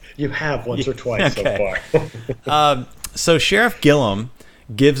 You have once or twice okay. so far. So Sheriff Gillum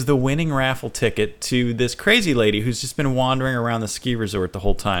gives the winning raffle ticket to this crazy lady who's just been wandering around the ski resort the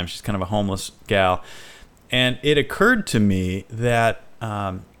whole time. She's kind of a homeless gal. And it occurred to me that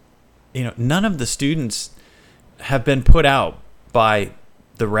none of the students have been put out by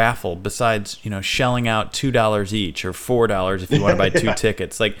the raffle besides, shelling out $2 each or $4 if you want to buy two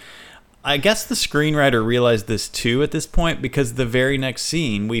tickets. Like, I guess the screenwriter realized this too at this point, because the very next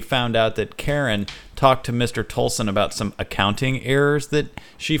scene we found out that Karen talked to Mr. Tolson about some accounting errors that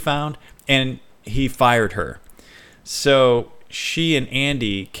she found, and he fired her. So Karen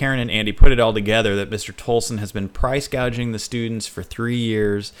and Andy put it all together that Mr. Tolson has been price gouging the students for 3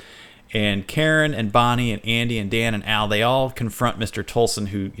 years. And Karen and Bonnie and Andy and Dan and Al, they all confront Mr. Tolson,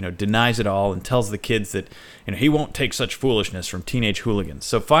 who denies it all and tells the kids that he won't take such foolishness from teenage hooligans.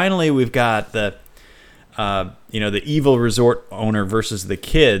 So finally, we've got the evil resort owner versus the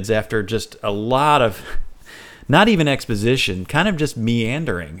kids after just a lot of not even exposition, kind of just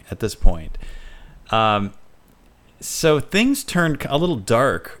meandering at this point. So things turn a little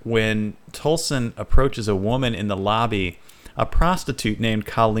dark when Tolson approaches a woman in the lobby, a prostitute named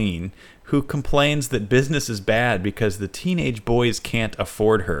Colleen, who complains that business is bad because the teenage boys can't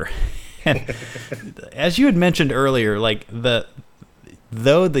afford her. And as you had mentioned earlier,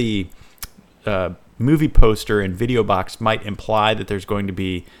 though the movie poster and video box might imply that there's going to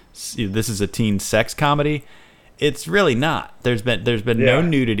be this is a teen sex comedy, it's really not. There's been no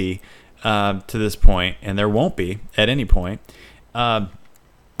nudity to this point, and there won't be at any point. Even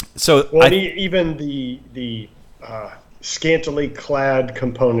the scantily clad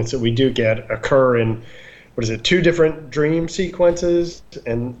components that we do get occur in, two different dream sequences,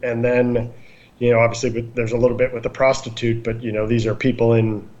 and then obviously there's a little bit with the prostitute, but these are people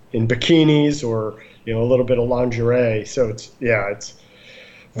in bikinis or a little bit of lingerie. So it's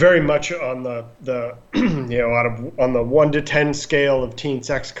very much on the on the 1 to 10 scale of teen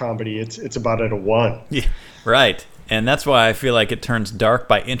sex comedy. It's about at a 1. Yeah, right. And that's why I feel like it turns dark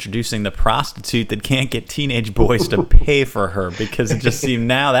by introducing the prostitute that can't get teenage boys to pay for her, because it just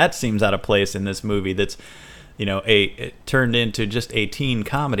seems out of place in this movie. That's it turned into just a teen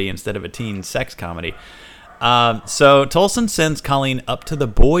comedy instead of a teen sex comedy. So Tolson sends Colleen up to the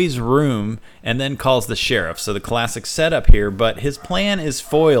boys' room and then calls the sheriff. So the classic setup here, but his plan is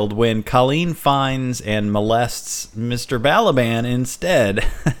foiled when Colleen finds and molests Mr. Balaban instead.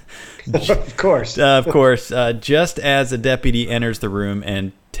 Of course. Just as a deputy enters the room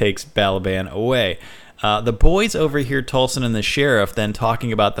and takes Balaban away. The boys overhear Tolson and the sheriff then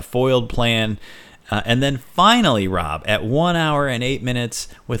talking about the foiled plan. And then finally, Rob, at 1 hour and 8 minutes,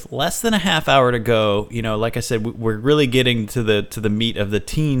 with less than a half hour to go, like I said, we're really getting to the meat of the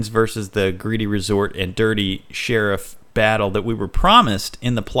teens versus the greedy resort and dirty sheriff battle that we were promised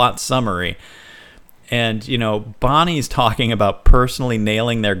in the plot summary. And, Bonnie's talking about personally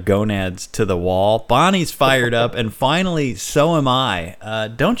nailing their gonads to the wall. Bonnie's fired up, and finally, so am I.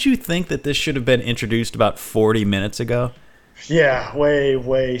 Don't you think that this should have been introduced about 40 minutes ago? Yeah,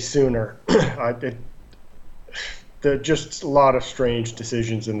 way sooner. There are just a lot of strange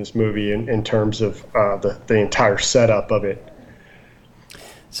decisions in this movie in terms of the entire setup of it.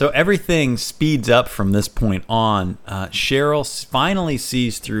 So everything speeds up from this point on. Cheryl finally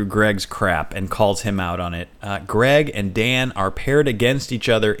sees through Greg's crap and calls him out on it. Greg and Dan are paired against each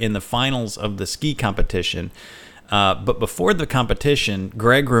other in the finals of the ski competition. But before the competition,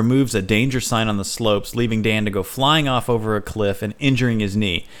 Greg removes a danger sign on the slopes, leaving Dan to go flying off over a cliff and injuring his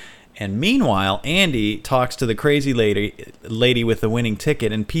knee. And meanwhile, Andy talks to the crazy lady with the winning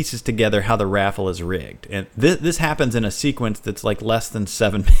ticket and pieces together how the raffle is rigged. And this happens in a sequence that's like less than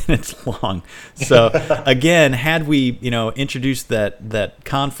 7 minutes long. So again, had we introduced that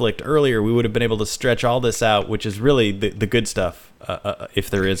conflict earlier, we would have been able to stretch all this out, which is really the good stuff, if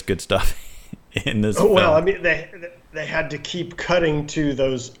there is good stuff in this film. Well, I mean, they had to keep cutting to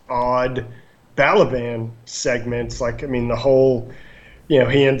those odd Balaban segments. Like, I mean, the whole...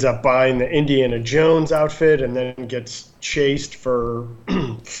 he ends up buying the Indiana Jones outfit and then gets chased for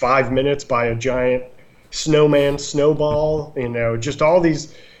 5 minutes by a giant snowman snowball. Just all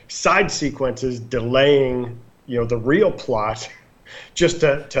these side sequences delaying, the real plot just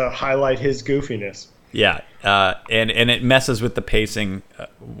to highlight his goofiness. Yeah, and it messes with the pacing,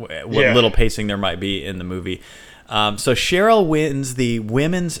 what little pacing there might be in the movie. So Cheryl wins the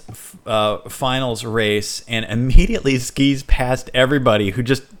women's finals race and immediately skis past everybody, who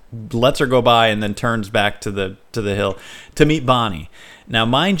just lets her go by and then turns back to the hill to meet Bonnie. Now,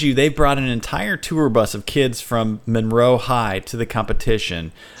 mind you, they've brought an entire tour bus of kids from Monroe High to the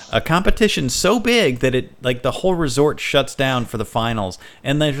competition. A competition so big that the whole resort shuts down for the finals,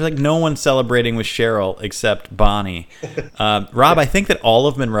 and there's no one celebrating with Cheryl except Bonnie. Rob, I think that all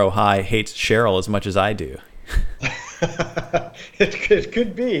of Monroe High hates Cheryl as much as I do. It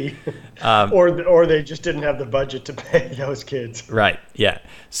could be, or they just didn't have the budget to pay those kids. Right. Yeah.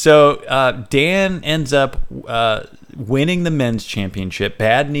 So Dan ends up winning the men's championship,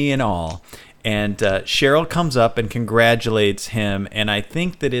 bad knee and all, and Cheryl comes up and congratulates him. And I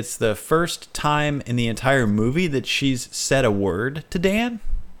think that it's the first time in the entire movie that she's said a word to Dan.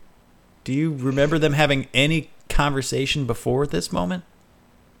 Do you remember them having any conversation before this moment?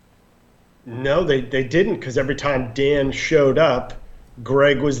 No, they didn't, because every time Dan showed up,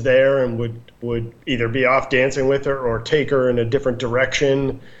 Greg was there and would either be off dancing with her or take her in a different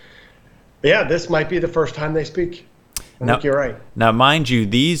direction. Yeah, this might be the first time they speak. I think you're right. Now, mind you,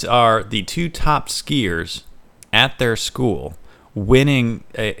 these are the two top skiers at their school winning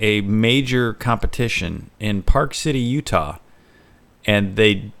a major competition in Park City, Utah, and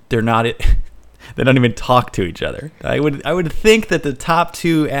they're not... They don't even talk to each other. I would think that the top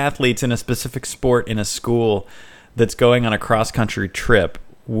two athletes in a specific sport in a school that's going on a cross-country trip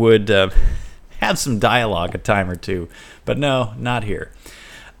would have some dialogue a time or two. But no, not here.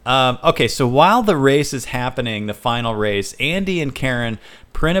 Okay, so while the race is happening, the final race, Andy and Karen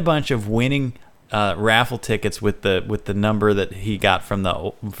print a bunch of winning raffle tickets with the number that he got from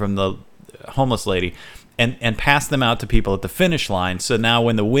the homeless lady. And pass them out to people at the finish line. So now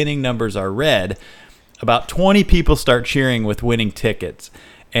when the winning numbers are read, about 20 people start cheering with winning tickets.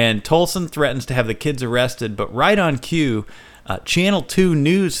 And Tolson threatens to have the kids arrested, but right on cue, Channel 2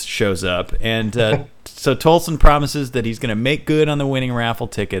 News shows up. And so Tolson promises that he's going to make good on the winning raffle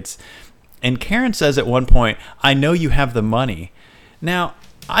tickets. And Karen says at one point, "I know you have the money." Now,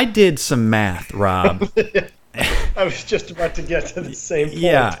 I did some math, Rob. I was just about to get to the same point.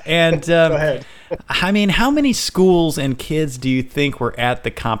 Yeah, and go ahead. I mean, how many schools and kids do you think were at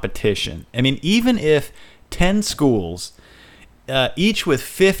the competition? I mean, even if 10 schools, each with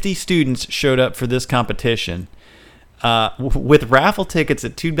 50 students, showed up for this competition, with raffle tickets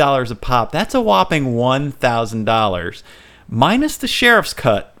at $2 a pop, that's a whopping $1,000, minus the sheriff's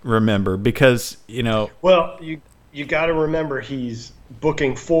cut, remember, because, Well, you got to remember he's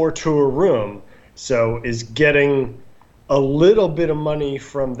booking 4 to a room, so is getting a little bit of money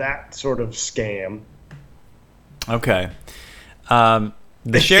from that sort of scam. Okay.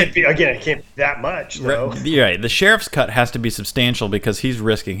 It can't be that much, though. Right. The sheriff's cut has to be substantial because he's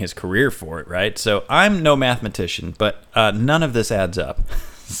risking his career for it, right? So I'm no mathematician, but none of this adds up.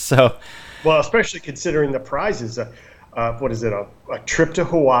 So, well, especially considering the prizes. What is it? A trip to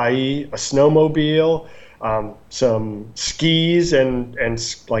Hawaii, a snowmobile, some skis and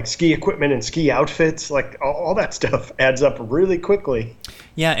like ski equipment and ski outfits, like all that stuff adds up really quickly.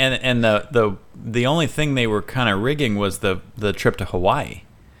 Yeah, and the only thing they were kind of rigging was the trip to Hawaii.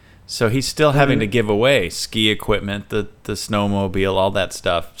 So he's still having to give away ski equipment, the snowmobile, all that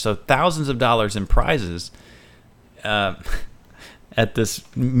stuff. So thousands of dollars in prizes at this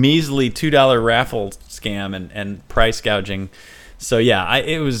measly $2 raffle scam and price gouging. So yeah,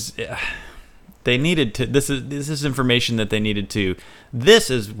 they needed to. This is information that they needed to. This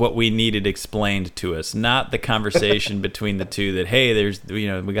is what we needed explained to us, not the conversation between the two. That hey, there's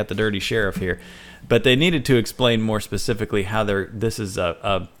we got the dirty sheriff here, but they needed to explain more specifically how this is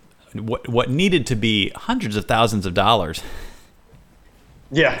what needed to be hundreds of thousands of dollars.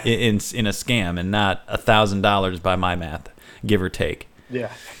 Yeah. In a scam, and not $1,000 by my math, give or take.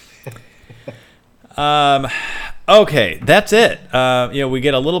 Yeah. Okay, that's it. We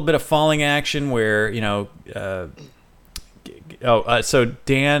get a little bit of falling action where so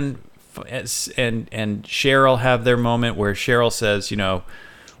Dan and Cheryl have their moment where Cheryl says,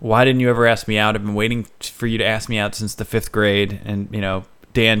 why didn't you ever ask me out? I've been waiting for you to ask me out since the 5th grade, and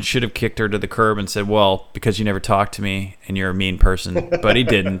Dan should have kicked her to the curb and said, well, because you never talked to me and you're a mean person. But he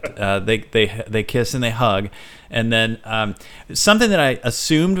didn't. They kiss and they hug. And then something that I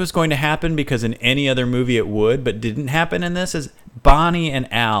assumed was going to happen because in any other movie it would, but didn't happen in this, is Bonnie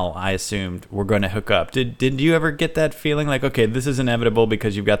and Al, I assumed, were going to hook up. Did you ever get that feeling like, okay, this is inevitable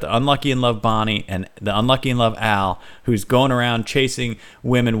because you've got the unlucky in love Bonnie and the unlucky in love Al, who's going around chasing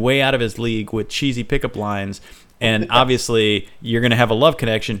women way out of his league with cheesy pickup lines, and obviously you're going to have a love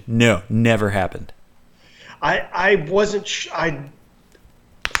connection? No, never happened. I wasn't. I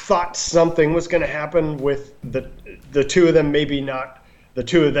thought something was going to happen with the two of them. Maybe not the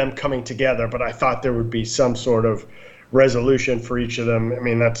two of them coming together, but I thought there would be some sort of resolution for each of them. I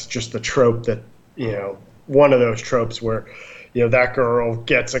mean, that's just the trope that one of those tropes where that girl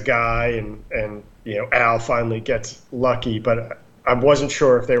gets a guy and Al finally gets lucky. But I wasn't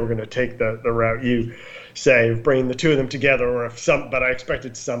sure if they were going to take the route you say of bringing the two of them together, or but I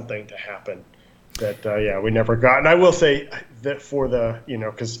expected something to happen that we never got. And I will say that for the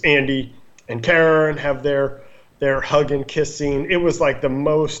because Andy and Karen have their hug and kiss scene, it was like the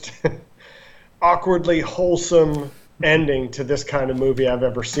most awkwardly wholesome ending to this kind of movie I've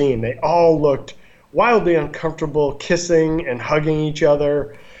ever seen. They all looked wildly uncomfortable kissing and hugging each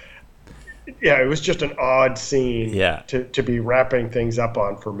other. Yeah, it was just an odd scene to be wrapping things up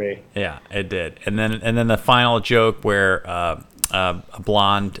on for me. Yeah, it did. And then the final joke where a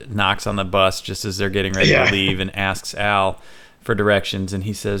blonde knocks on the bus just as they're getting ready to leave and asks Al for directions, and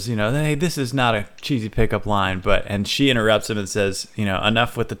he says, hey, this is not a cheesy pickup line, and she interrupts him and says,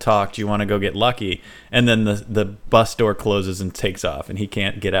 enough with the talk, do you want to go get lucky? And then the bus door closes and takes off, and he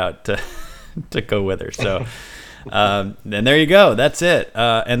can't get out to go with her. So and there you go, that's it.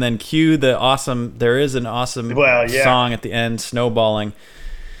 And then cue there is an awesome song at the end, Snowballing,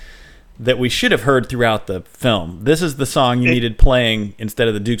 that we should have heard throughout the film. This is the song you needed playing instead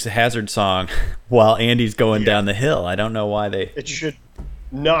of the Dukes of Hazzard song while Andy's going down the hill. I don't know why it should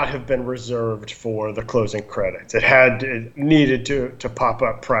not have been reserved for the closing credits. It needed to pop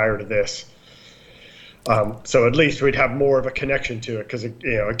up prior to this. So at least we'd have more of a connection to it, because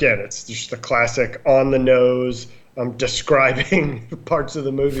again, it's just the classic on the nose. I'm describing parts of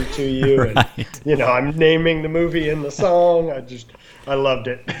the movie to you, and I'm naming the movie in the song. I loved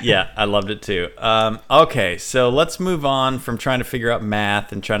it. Yeah, I loved it too. Okay, so let's move on from trying to figure out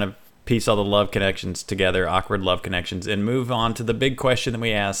math and trying to piece all the love connections together, awkward love connections, and move on to the big question that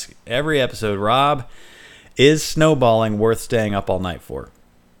we ask every episode. Rob, is snowballing worth staying up all night for?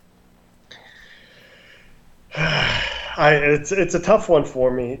 It's a tough one for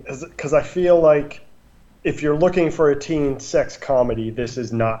me, because I feel like if you're looking for a teen sex comedy, this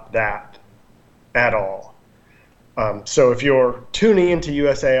is not that at all. So if you're tuning into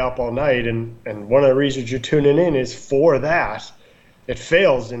USA Up All Night, and one of the reasons you're tuning in is for that, it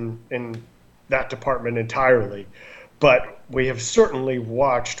fails in that department entirely. But we have certainly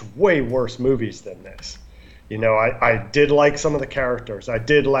watched way worse movies than this. I did like some of the characters. I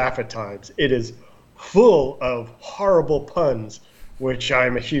did laugh at times. It is full of horrible puns, which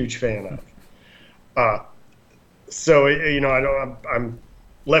I'm a huge fan of. So I'm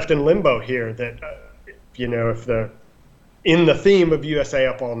left in limbo here that if in the theme of USA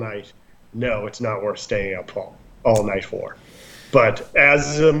Up All Night, no, it's not worth staying up all night for. But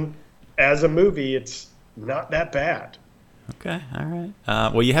as a movie, it's not that bad. Okay, all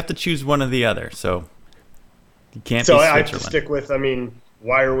right. Well, you have to choose one or the other, so you can't. So be I have to stick with.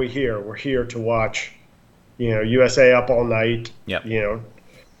 Why are we here? We're here to watch, USA Up All Night. Yep.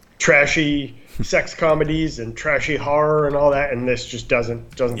 Trashy sex comedies and trashy horror and all that, and this just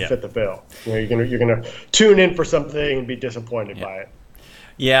doesn't fit the bill. You're gonna tune in for something and be disappointed by it.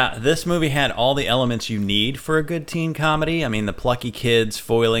 Yeah, this movie had all the elements you need for a good teen comedy. I mean, the plucky kids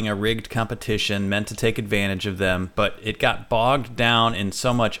foiling a rigged competition meant to take advantage of them, but it got bogged down in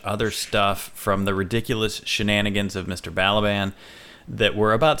so much other stuff, from the ridiculous shenanigans of Mr. Balaban, that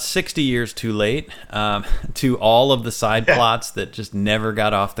were about 60 years too late, to all of the side plots that just never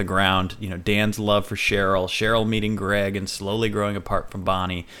got off the ground. You know, Dan's love for Cheryl meeting Greg and slowly growing apart from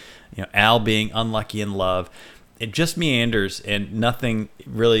Bonnie, you know, Al being unlucky in love. It just meanders, and nothing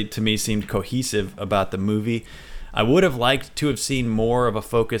really to me seemed cohesive about the movie. I would have liked to have seen more of a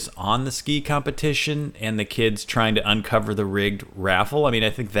focus on the ski competition and the kids trying to uncover the rigged raffle. I mean, I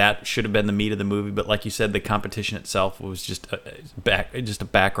think that should have been the meat of the movie, but like you said, the competition itself was just a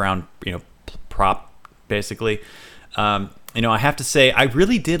background, you know, prop, basically. You know, I have to say, I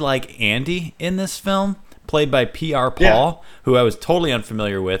really did like Andy in this film, played by P.R. Paul, who I was totally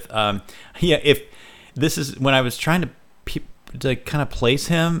unfamiliar with. If this is when I was trying to kind of place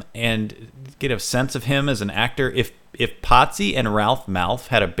him and get a sense of him as an actor. If Potsy and Ralph Malph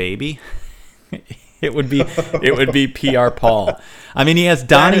had a baby, it would be P.R. Paul. I mean, he has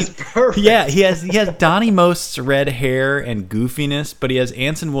Donnie. Yeah, he has Donnie Most's red hair and goofiness, but he has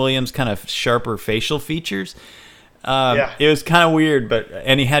Anson Williams' kind of sharper facial features. It was kind of weird,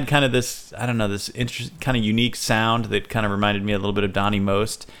 and he had kind of this, I don't know, this kind of unique sound that kind of reminded me a little bit of Donnie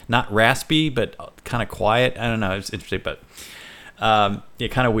Most. Not raspy, but kind of quiet. I don't know. It was interesting, but kind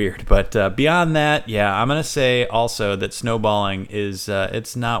of weird. But beyond that, I'm going to say also that snowballing is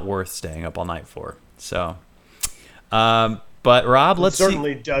it's not worth staying up all night for. So, but Rob, let's see. It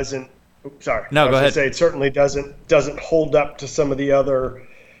certainly doesn't. Sorry. No, go ahead. It certainly doesn't hold up to some of the other,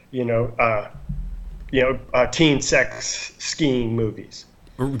 teen sex skiing movies.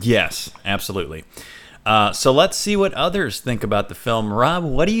 Yes, absolutely. So let's see what others think about the film. Rob,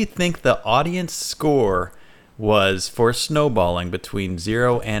 what do you think the audience score was for Snowballing between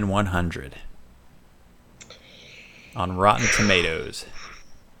 0 and 100 on Rotten Tomatoes?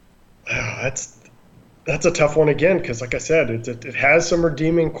 That's a tough one again, because like I said, it has some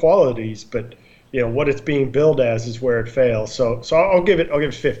redeeming qualities, but what it's being billed as is where it fails. So I'll give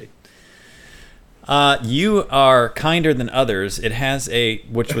it 50. You are kinder than others. It has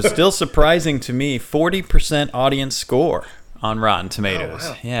which was still surprising to me, 40% audience score on Rotten Tomatoes.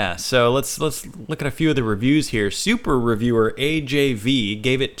 Oh, wow. Yeah, so let's look at a few of the reviews here. Super reviewer AJV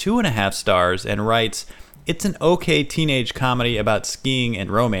gave it 2.5 stars and writes, "It's an okay teenage comedy about skiing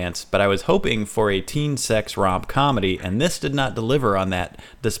and romance, but I was hoping for a teen sex romp comedy, and this did not deliver on that,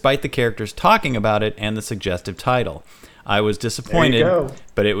 despite the characters talking about it and the suggestive title. I was disappointed,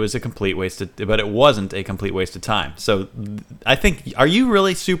 but it wasn't a complete waste of time." So I think, are you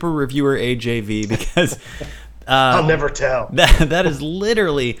really super reviewer AJV? Because I'll never tell. That is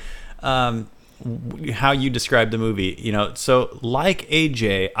literally how you describe the movie. So like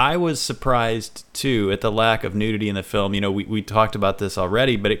AJ, I was surprised too at the lack of nudity in the film. We talked about this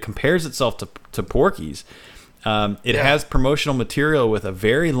already, but it compares itself to Porky's. It has promotional material with a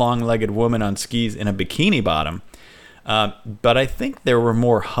very long-legged woman on skis in a bikini bottom. But I think there were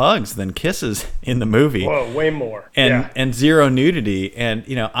more hugs than kisses in the movie. Whoa, way more. And zero nudity. And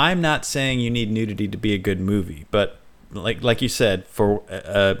I'm not saying you need nudity to be a good movie, but like you said, for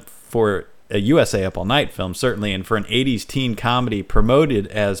a USA Up All Night film, certainly, and for an 80s teen comedy promoted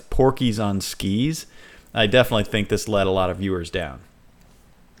as Porky's on skis, I definitely think this let a lot of viewers down.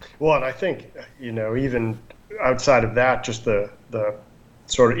 Well, and I think even outside of that, just the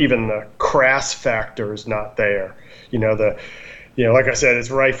sort of even the crass factor is not there. Like I said, it's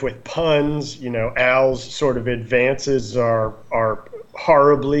rife with puns. Al's sort of advances are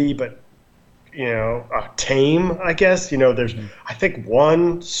horribly, but tame, I guess. There's I think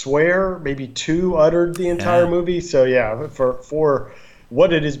one swear, maybe two uttered the entire movie. So for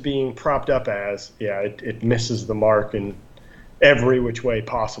what it is being propped up as, it misses the mark in every which way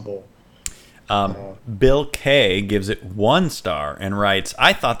possible. Bill K gives it 1 star and writes,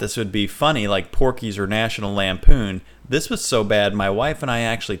 "I thought this would be funny like Porky's or National Lampoon. This was so bad, my wife and I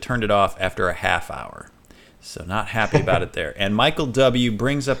actually turned it off after a half hour." So not happy about it there. And Michael W.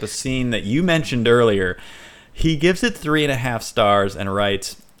 brings up a scene that you mentioned earlier. He gives it 3.5 stars and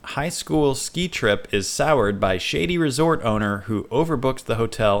writes, "High school ski trip is soured by shady resort owner who overbooks the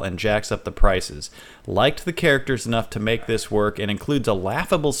hotel and jacks up the prices. Liked the characters enough to make this work and includes a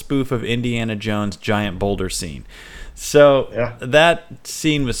laughable spoof of Indiana Jones' giant boulder scene." So that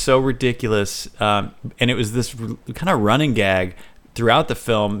scene was so ridiculous, and it was this kind of running gag throughout the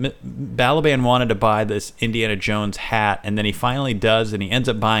film. Balaban wanted to buy this Indiana Jones hat, and then he finally does, and he ends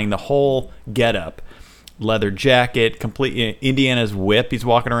up buying the whole getup. Leather jacket, complete Indiana's whip he's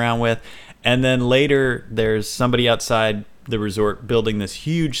walking around with, and then later there's somebody outside the resort building this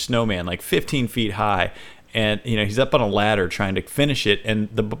huge snowman, like 15 feet high, and he's up on a ladder trying to finish it, and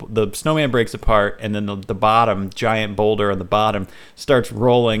the snowman breaks apart, and then the giant boulder on the bottom starts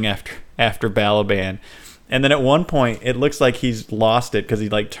rolling after Balaban, And then at one point, it looks like he's lost it because he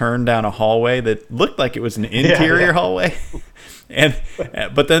like turned down a hallway that looked like it was an interior hallway.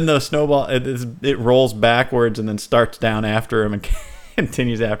 But then the snowball, it rolls backwards and then starts down after him and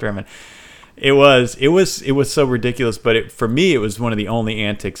continues after him. And it was so ridiculous. But for me, it was one of the only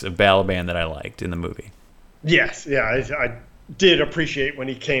antics of Balaban that I liked in the movie. Yes, yeah, I did appreciate when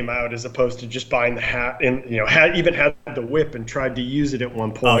he came out as opposed to just buying the hat and even had the whip and tried to use it at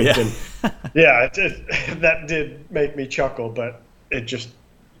one point. Oh, yeah. And yeah, that did make me chuckle, but it just,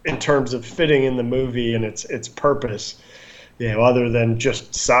 in terms of fitting in the movie and its purpose, other than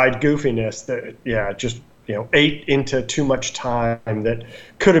just side goofiness, that just ate into too much time that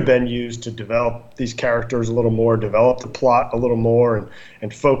could have been used to develop these characters a little more, develop the plot a little more,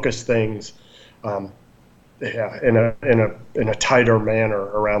 and focus things. In a tighter manner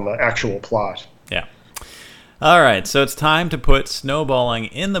around the actual plot. Yeah. All right, so it's time to put Snowballing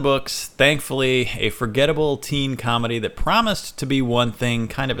in the books. Thankfully, a forgettable teen comedy that promised to be one thing,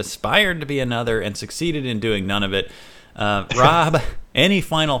 kind of aspired to be another, and succeeded in doing none of it. Rob, any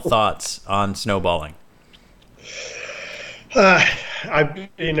final thoughts on Snowballing? Bonnie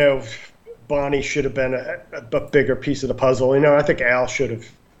should have been a bigger piece of the puzzle. I think Al should have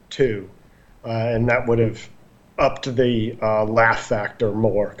too. And that would have upped the laugh factor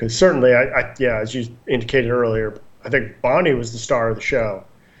more. Because certainly, as you indicated earlier, I think Bonnie was the star of the show.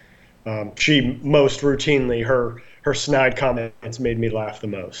 She most routinely, her snide comments made me laugh the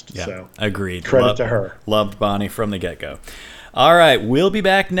most. Yeah, so agreed. Credit to her. Loved Bonnie from the get-go. All right, we'll be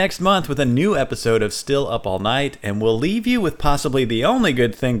back next month with a new episode of Still Up All Night, and we'll leave you with possibly the only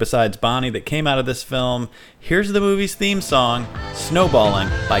good thing besides Bonnie that came out of this film. Here's the movie's theme song, Snowballing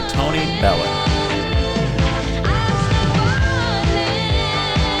by Tony Bellin.